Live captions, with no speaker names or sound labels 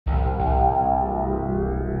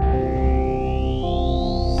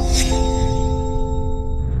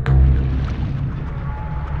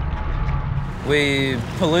we're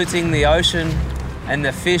polluting the ocean and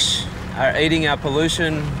the fish are eating our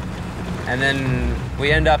pollution, and then we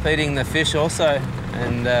end up eating the fish also,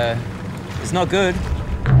 and it's not good.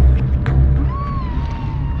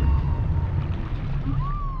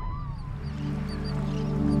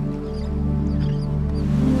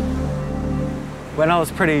 When I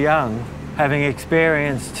was pretty young, having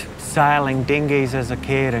experienced sailing dinghies as a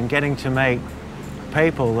kid and getting to meet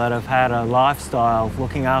people that have had a lifestyle of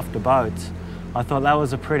looking after boats, I thought that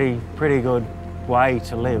was a pretty good way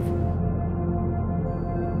to live.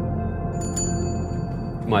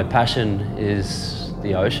 My passion is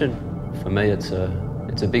the ocean. For me, it's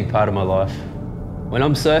a big part of my life. When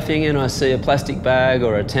I'm surfing and I see a plastic bag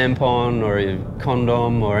or a tampon or a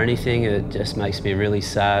condom or anything, it just makes me really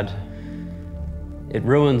sad. It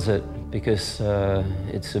ruins it because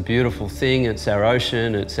it's a beautiful thing. It's our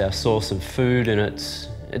ocean, it's our source of food, and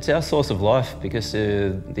it's our source of life because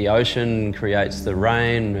the ocean creates the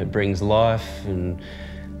rain, it brings life, and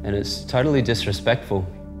it's totally disrespectful.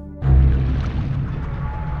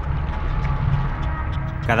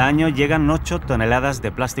 Cada año llegan 8 toneladas de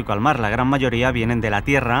plástico al mar. La gran mayoría vienen de la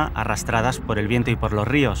tierra, arrastradas por el viento y por los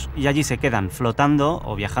ríos, y allí se quedan flotando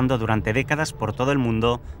o viajando durante décadas por todo el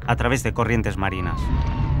mundo a través de corrientes marinas.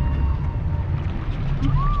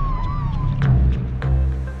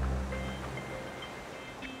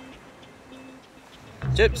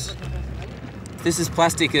 Chips. This is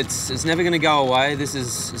plastic. It's never going to go away.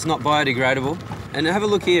 It's not biodegradable. And have a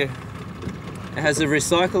look here. It has a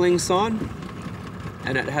recycling sign.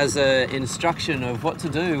 And it has an instruction of what to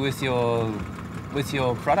do with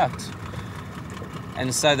your product.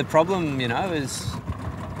 And so the problem, you know, is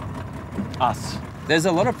Us. There's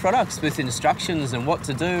a lot of products with instructions and what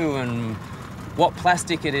to do and what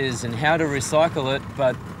plastic it is and how to recycle it,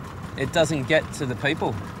 but it doesn't get to the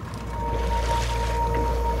people.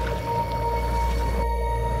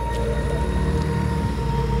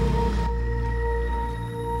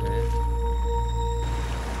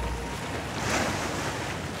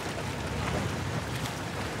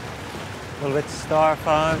 A little bit of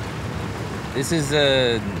styrofoam. This is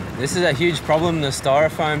a huge problem, the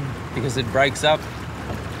styrofoam, because it breaks up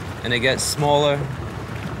and it gets smaller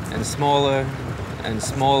and smaller and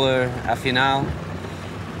smaller. Al final,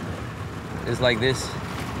 it's like this.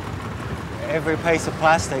 Every piece of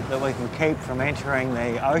plastic that we can keep from entering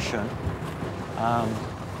the ocean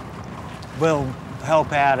will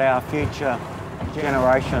help out our future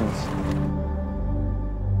generations.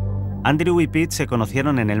 Andrew y Pete se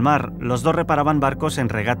conocieron en el mar. Los dos reparaban barcos en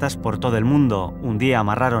regatas por todo el mundo. Un día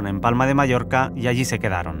amarraron en Palma de Mallorca y allí se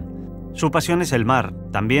quedaron. Su pasión es el mar,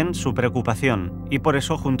 también su preocupación, y por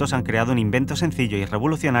eso juntos han creado un invento sencillo y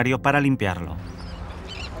revolucionario para limpiarlo.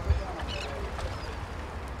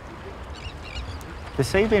 The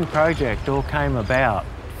Seabin project all came about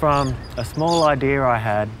from a small idea I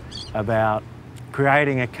had about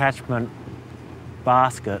creating a catchment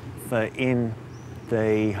basket for in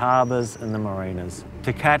the harbours and the marinas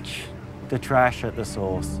to catch the trash at the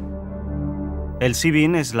source. El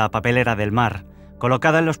Seabin es la papelera del mar.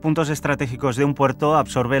 Colocada en los puntos estratégicos de un puerto,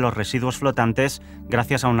 absorbe los residuos flotantes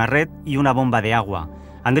gracias a una red y una bomba de agua.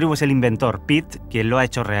 Andrew es el inventor, Pete, quien lo ha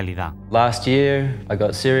hecho realidad. Last year, I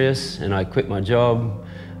got serious and I quit my job.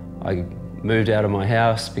 I moved out of my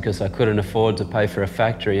house because I couldn't afford to pay for a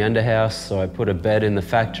factory and a house, so I put a bed in the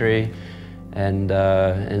factory. And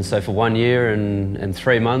so for 1 year and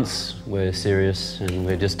 3 months, we're serious and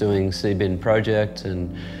we're just doing Seabin project,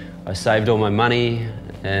 and I saved all my money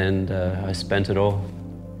and I spent it all.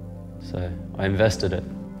 So I invested it.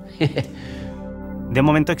 De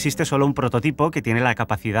momento existe solo un prototipo que tiene la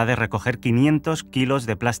capacidad de recoger 500 kilos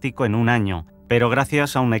de plástico en un año, pero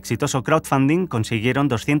gracias a un exitoso crowdfunding consiguieron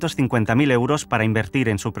 250.000 euros para invertir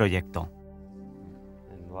en su proyecto.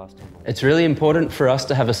 It's really important for us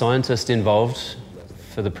to have a scientist involved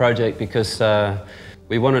for the project because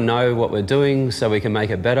we want to know what we're doing so we can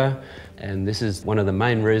make it better. And this is one of the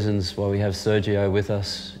main reasons why we have Sergio with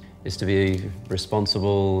us, is to be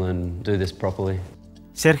responsible and do this properly.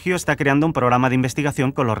 Sergio está creando un programa de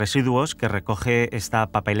investigación con los residuos que recoge esta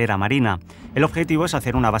papelera marina. El objetivo es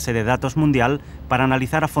hacer una base de datos mundial para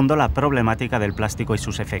analizar a fondo la problemática del plástico y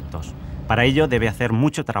sus efectos. Para ello debe hacer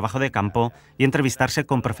mucho trabajo de campo y entrevistarse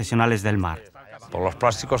con profesionales del mar. Pues los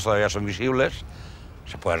plásticos todavía son visibles,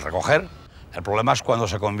 se pueden recoger. El problema es cuando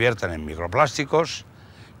se convierten en microplásticos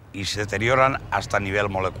y se deterioran hasta nivel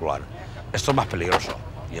molecular. Esto es más peligroso,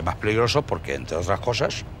 y es más peligroso porque, entre otras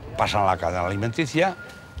cosas, pasan a la cadena alimenticia.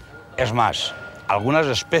 Es más, algunas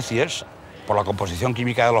especies, por la composición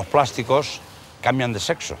química de los plásticos, cambian de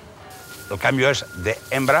sexo. El cambio es de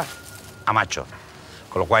hembra a macho,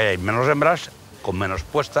 con lo cual hay menos hembras con menos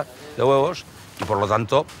puesta de huevos y por lo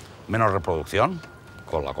tanto menos reproducción,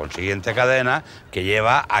 con la consiguiente cadena que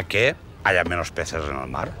lleva a que haya menos peces en el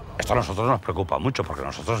mar. Esto a nosotros nos preocupa mucho porque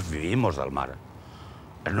nosotros vivimos del mar.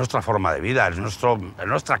 Es nuestra forma de vida, es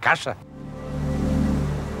nuestra casa.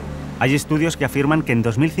 Hay estudios que afirman que en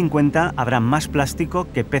 2050 habrá más plástico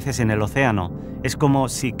que peces en el océano. Es como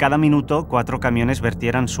si cada minuto 4 camiones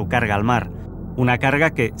vertieran su carga al mar. Una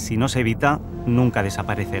carga que, si no se evita, nunca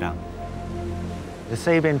desaparecerá. The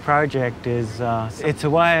Seabin project is it's a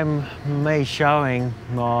way of me showing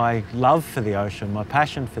my love for the ocean, my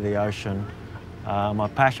passion for the ocean, my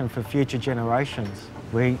passion for future generations.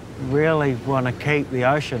 We really want to keep the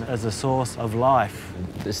ocean as a source of life.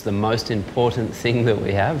 It's the most important thing that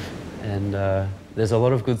we have, and there's a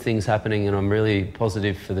lot of good things happening, and I'm really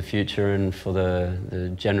positive for the future and for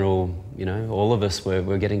the general, you know, all of us,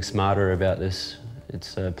 we're getting smarter about this.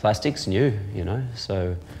 It's plastic's new, you know,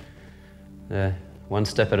 so one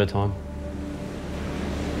step at a time.